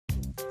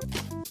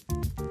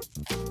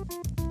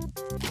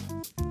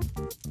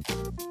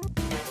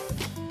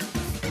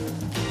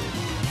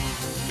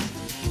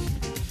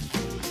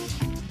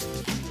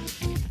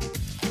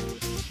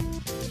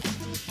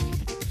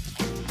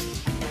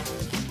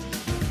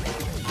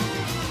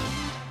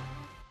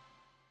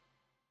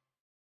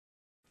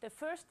The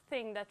first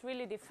thing that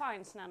really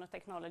defines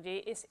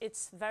nanotechnology is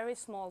its very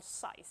small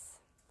size.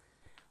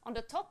 On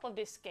the top of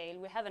this scale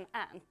we have an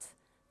ant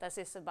that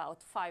is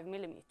about 5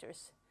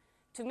 millimeters.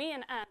 To me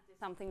an ant is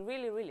something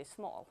really, really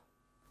small.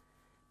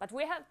 But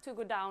we have to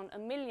go down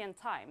 1,000,000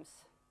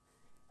 times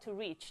to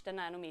reach the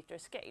nanometer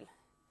scale.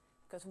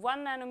 Because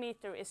 1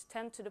 nanometer is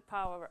 10 to the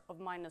power of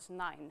minus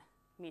 9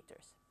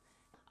 meters.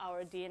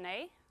 Our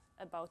DNA,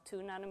 about 2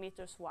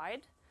 nanometers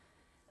wide.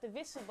 The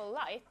visible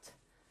light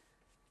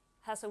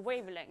has a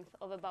wavelength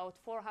of about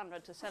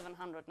 400 to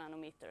 700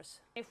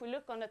 nanometers. If we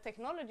look on the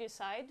technology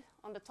side,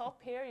 on the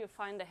top here you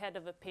find the head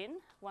of a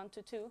pin, 1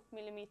 to 2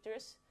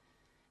 millimeters.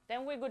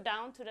 Then we go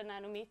down to the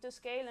nanometer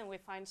scale and we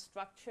find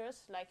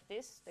structures like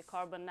this, the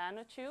carbon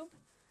nanotube.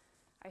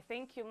 I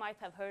think you might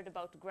have heard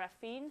about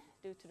graphene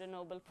due to the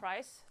Nobel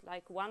Prize,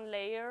 like 1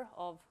 layer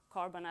of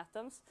carbon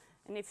atoms.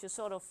 And if you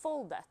sort of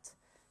fold that,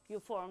 you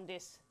form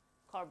this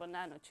carbon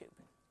nanotube.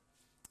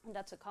 And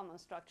that's a common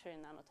structure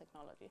in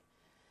nanotechnology.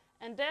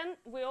 And then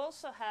we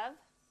also have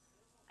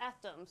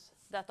atoms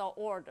that are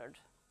ordered.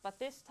 But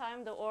this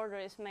time the order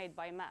is made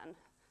by man,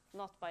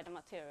 not by the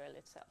material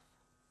itself.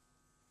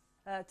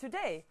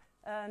 Today,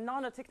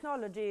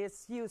 nanotechnology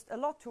is used a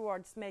lot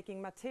towards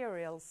making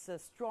materials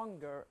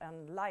stronger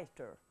and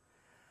lighter.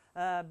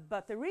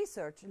 But a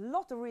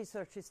lot of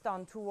research is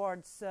done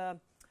towards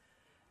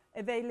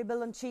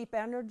available and cheap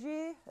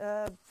energy,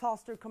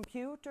 faster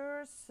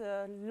computers,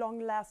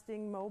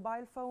 long-lasting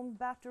mobile phone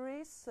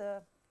batteries,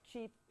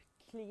 cheap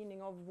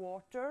cleaning of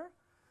water,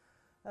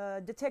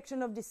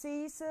 detection of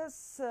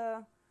diseases,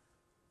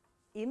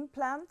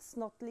 implants,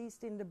 not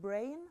least in the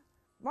brain.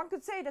 One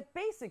could say that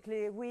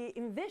basically we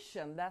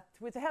envision that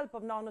with the help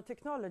of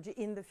nanotechnology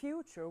in the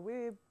future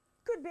we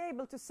could be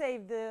able to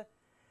save the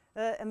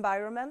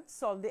environment,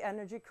 solve the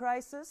energy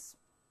crisis,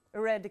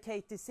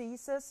 eradicate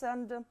diseases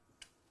and,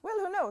 well,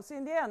 who knows,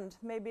 in the end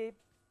maybe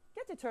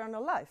get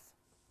eternal life.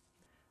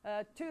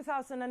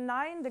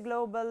 2009 the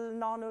global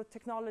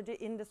nanotechnology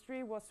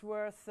industry was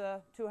worth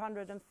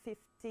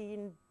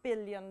 $215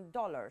 billion.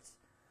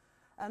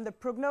 And the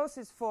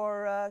prognosis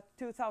for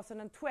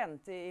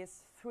 2020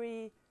 is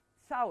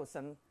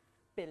 $3,000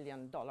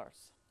 billion.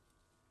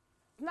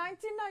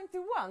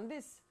 1991,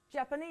 this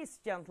Japanese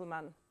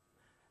gentleman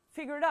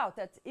figured out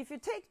that if you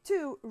take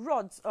 2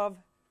 rods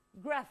of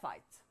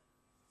graphite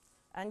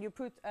and you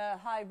put a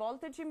high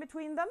voltage in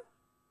between them,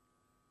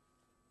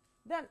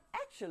 then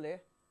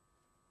actually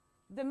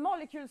the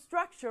molecule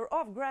structure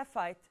of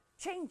graphite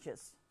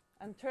changes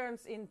and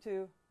turns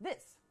into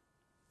this,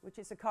 which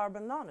is a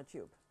carbon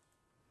nanotube.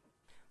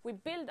 We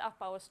build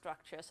up our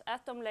structures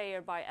atom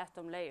layer by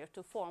atom layer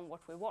to form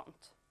what we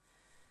want.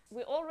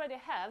 We already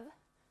have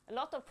a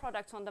lot of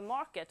products on the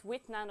market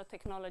with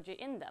nanotechnology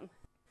in them.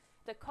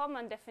 The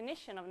common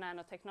definition of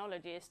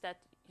nanotechnology is that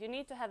you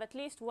need to have at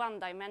least one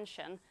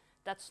dimension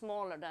that's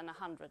smaller than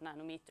 100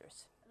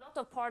 nanometers. A lot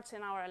of parts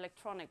in our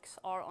electronics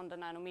are on the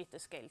nanometer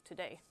scale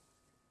today.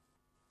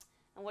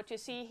 And what you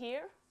see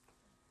here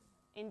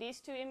in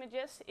these 2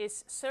 images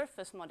is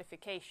surface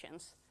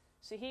modifications.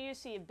 So here you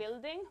see a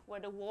building where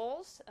the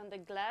walls and the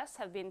glass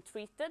have been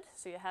treated,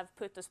 so you have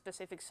put a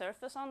specific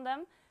surface on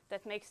them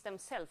that makes them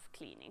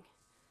self-cleaning.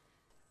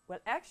 Well,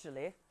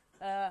 actually,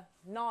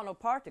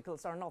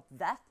 nanoparticles are not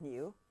that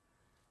new.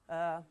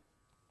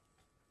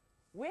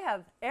 We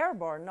have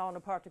airborne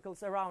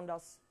nanoparticles around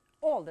us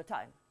all the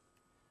time.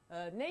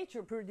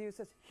 Nature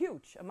produces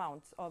huge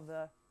amounts of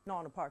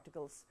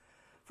nanoparticles.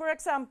 For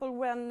example,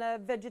 when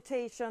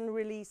vegetation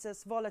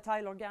releases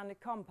volatile organic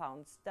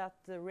compounds that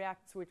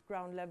reacts with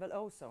ground level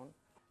ozone.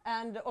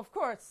 And of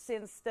course,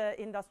 since the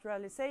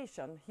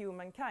industrialization,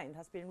 humankind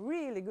has been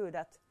really good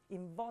at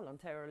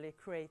involuntarily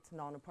create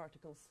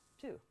nanoparticles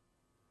too.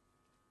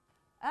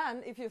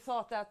 And if you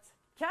thought that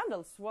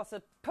candles was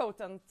a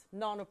potent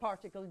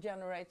nanoparticle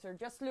generator,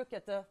 just look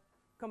at the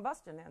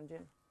combustion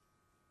engine.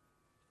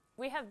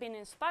 We have been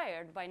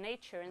inspired by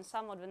nature in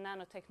some of the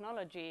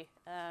nanotechnology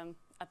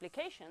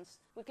applications.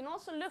 We can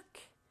also look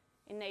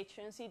in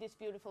nature and see this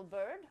beautiful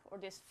bird or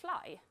this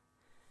fly.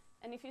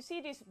 And if you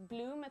see this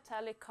blue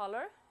metallic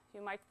color,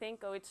 you might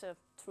think, oh, it's a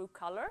true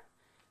color.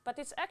 But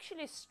it's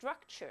actually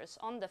structures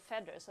on the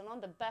feathers and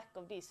on the back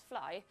of these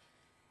fly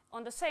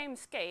on the same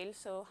scale,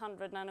 so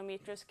 100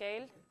 nanometer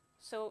scale,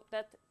 so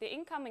that the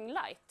incoming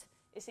light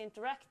is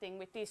interacting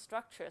with these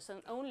structures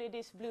and only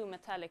this blue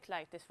metallic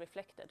light is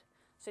reflected.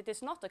 So it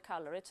is not a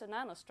color, it's a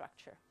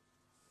nanostructure.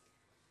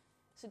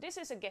 So this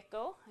is a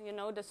gecko, you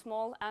know, the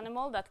small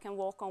animal that can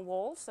walk on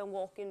walls and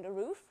walk in the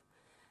roof.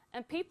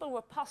 And people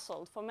were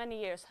puzzled for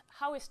many years,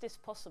 how is this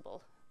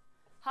possible?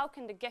 How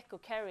can the gecko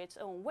carry its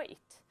own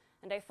weight?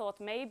 And they thought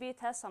maybe it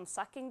has some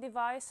sucking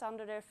device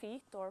under their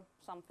feet or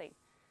something.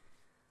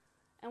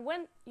 And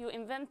when you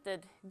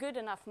invented good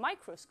enough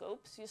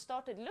microscopes, you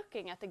started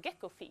looking at the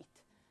gecko feet.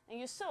 And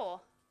you saw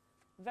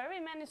very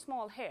many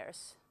small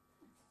hairs.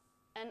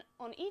 And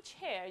on each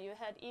hair you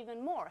had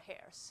even more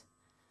hairs.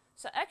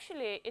 So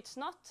actually it's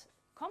not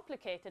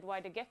complicated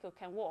why the gecko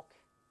can walk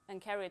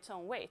and carry its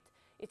own weight.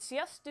 It's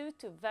just due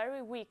to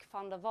very weak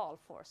van der Waals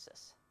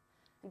forces.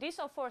 These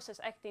are forces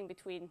acting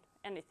between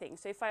anything.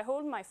 So if I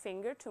hold my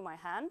finger to my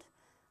hand,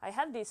 I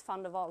have these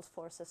van der Waals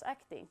forces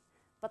acting,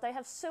 but I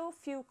have so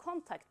few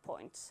contact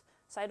points,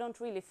 so I don't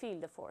really feel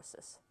the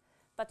forces.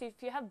 But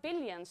if you have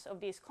billions of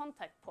these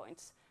contact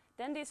points,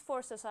 then these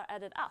forces are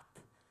added up,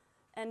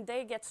 and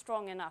they get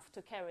strong enough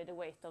to carry the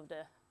weight of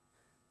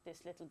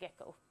this little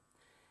gecko.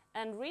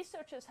 And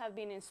researchers have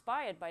been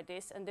inspired by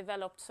this and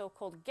developed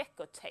so-called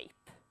gecko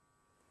tape.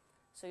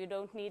 So you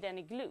don't need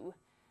any glue.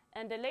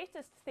 And the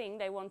latest thing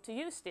they want to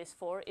use this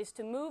for is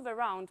to move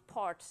around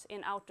parts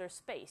in outer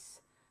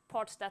space,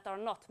 parts that are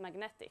not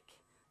magnetic.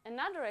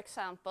 Another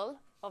example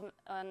of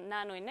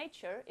nano in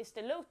nature is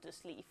the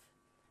lotus leaf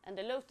and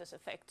the lotus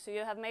effect. So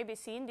you have maybe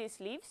seen these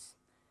leaves.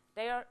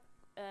 They are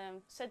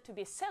said to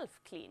be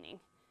self-cleaning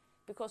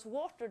because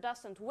water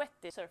doesn't wet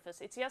the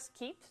surface. It just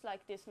keeps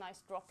like this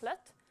nice droplet.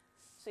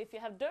 So if you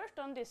have dirt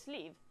on this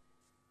leaf,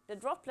 the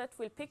droplet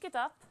will pick it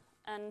up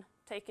and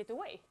take it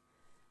away.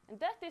 And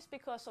that is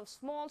because of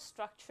small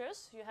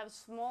structures. You have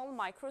small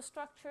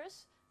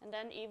microstructures and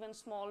then even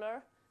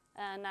smaller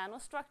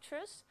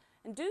nanostructures.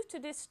 And due to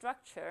this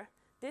structure,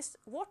 this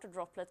water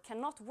droplet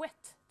cannot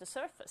wet the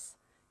surface.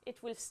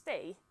 It will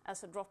stay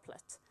as a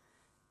droplet.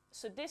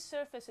 So this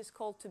surface is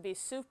called to be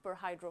super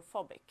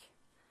hydrophobic.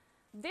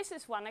 This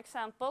is one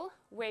example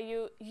where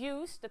you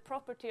use the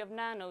property of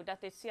nano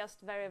that is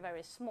just very,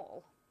 very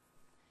small.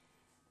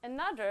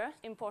 Another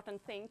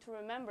important thing to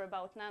remember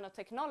about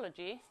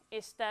nanotechnology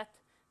is that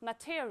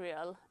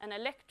material and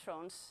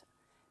electrons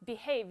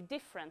behave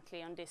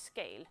differently on this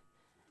scale.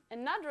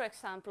 Another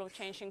example of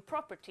changing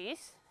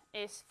properties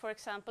is, for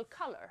example,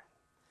 color.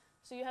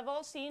 So you have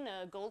all seen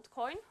a gold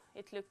coin.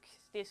 It looks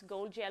this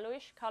gold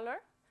yellowish color.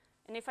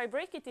 And if I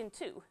break it in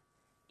two,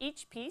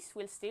 each piece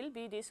will still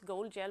be this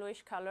gold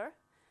yellowish color.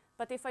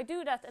 But if I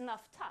do that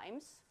enough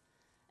times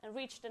and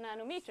reach the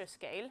nanometer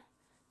scale,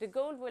 the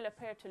gold will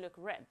appear to look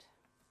red.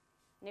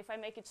 And if I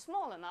make it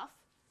small enough,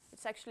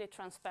 it's actually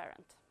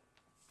transparent.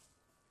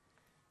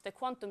 The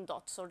quantum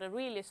dots, or the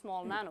really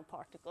small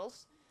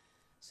nanoparticles.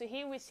 So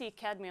here we see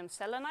cadmium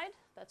selenide,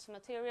 that's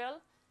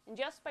material. And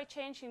just by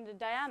changing the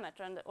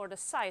diameter or the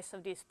size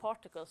of these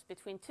particles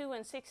between 2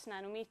 and 6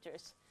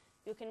 nanometers,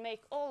 you can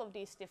make all of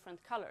these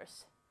different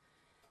colors.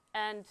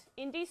 And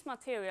in these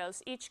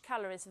materials, each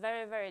color is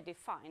very, very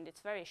defined.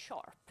 It's very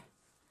sharp.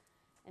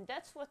 And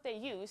that's what they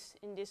use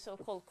in this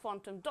so-called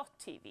quantum dot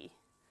TV.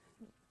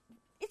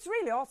 It's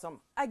really awesome.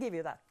 I give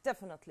you that,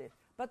 definitely.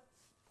 But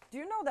do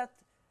you know that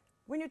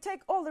when you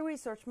take all the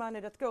research money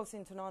that goes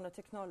into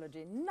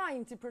nanotechnology,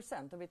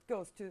 90% of it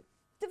goes to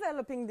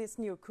developing these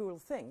new cool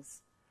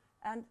things.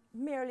 And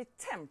merely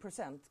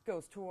 10%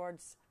 goes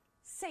towards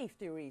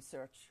safety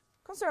research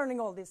concerning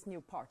all these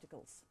new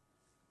particles.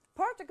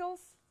 Particles,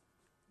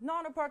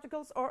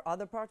 nanoparticles or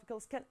other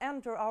particles can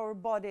enter our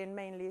body in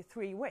mainly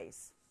 3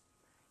 ways.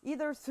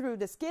 Either through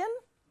the skin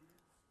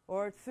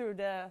or through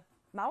the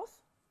mouth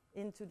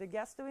into the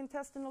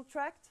gastrointestinal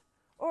tract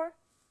or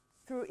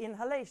through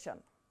inhalation.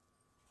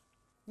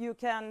 You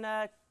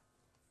can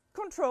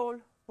control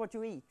what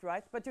you eat,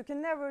 right? But you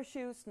can never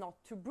choose not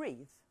to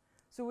breathe.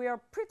 So we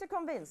are pretty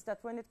convinced that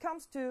when it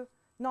comes to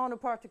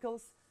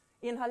nanoparticles,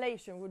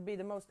 inhalation would be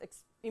the most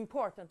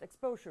important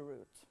exposure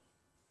route.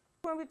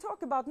 When we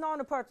talk about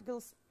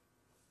nanoparticles,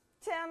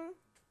 10,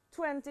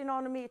 20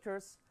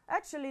 nanometers,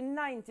 actually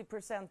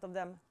 90% of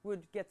them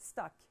would get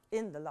stuck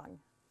in the lung.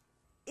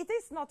 It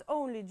is not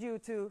only due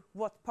to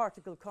what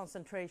particle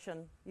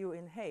concentration you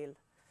inhale.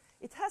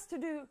 It has to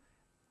do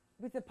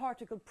with the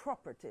particle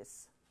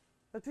properties,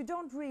 but we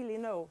don't really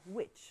know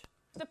which.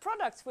 The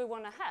products we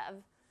want to have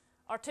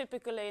are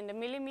typically in the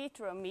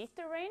millimeter or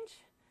meter range,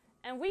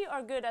 and we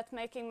are good at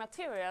making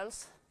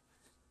materials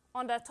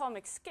on the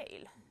atomic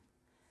scale.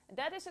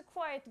 That is a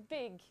quite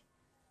big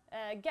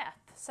gap,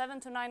 7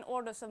 to 9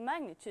 orders of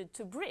magnitude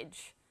to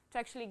bridge, to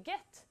actually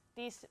get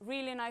these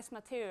really nice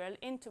material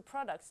into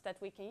products that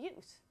we can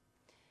use.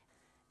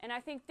 And I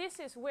think this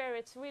is where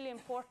it's really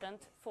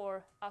important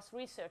for us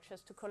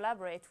researchers to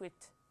collaborate with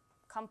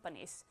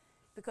companies,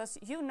 because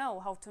you know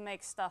how to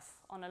make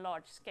stuff on a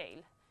large scale.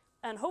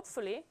 And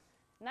hopefully,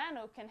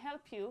 Nano can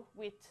help you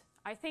with,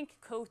 I think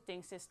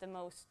coatings is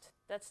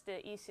that's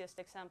the easiest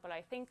example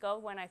I think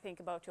of when I think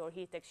about your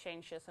heat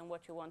exchangers and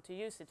what you want to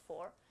use it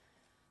for.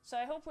 So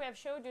I hope we have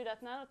showed you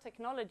that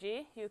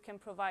nanotechnology, you can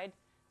provide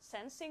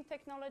sensing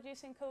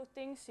technologies in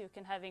coatings, you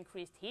can have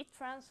increased heat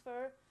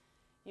transfer,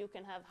 you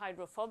can have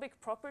hydrophobic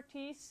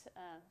properties,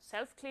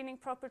 self-cleaning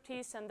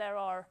properties, and there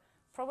are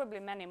probably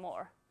many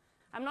more.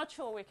 I'm not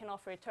sure we can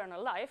offer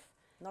eternal life.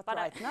 Not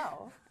right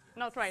now.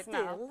 Not right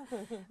Still.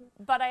 now.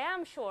 But I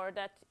am sure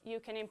that you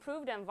can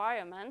improve the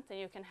environment and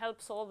you can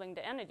help solving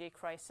the energy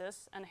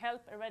crisis and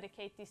help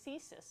eradicate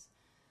diseases.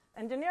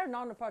 Engineered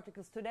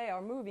nanoparticles today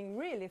are moving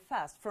really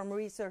fast from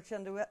research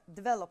and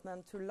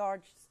development to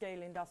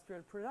large-scale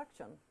industrial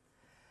production,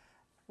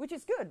 which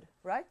is good,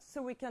 right?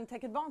 So we can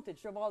take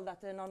advantage of all that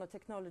the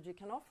nanotechnology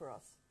can offer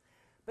us.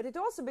 But it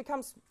also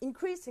becomes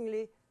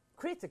increasingly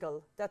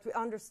critical that we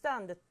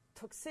understand the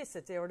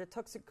toxicity or the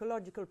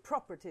toxicological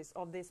properties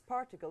of these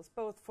particles,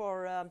 both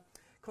for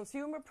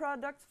consumer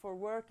products, for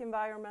work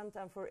environment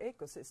and for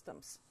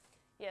ecosystems.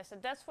 Yes,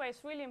 and that's why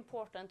it's really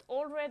important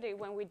already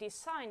when we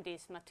design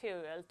this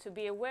material to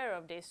be aware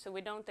of this so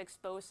we don't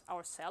expose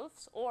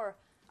ourselves or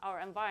our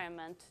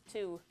environment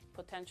to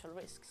potential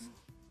risks.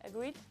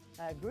 Agreed?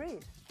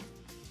 Agreed.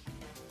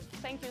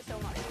 Thank you so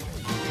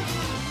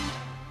much.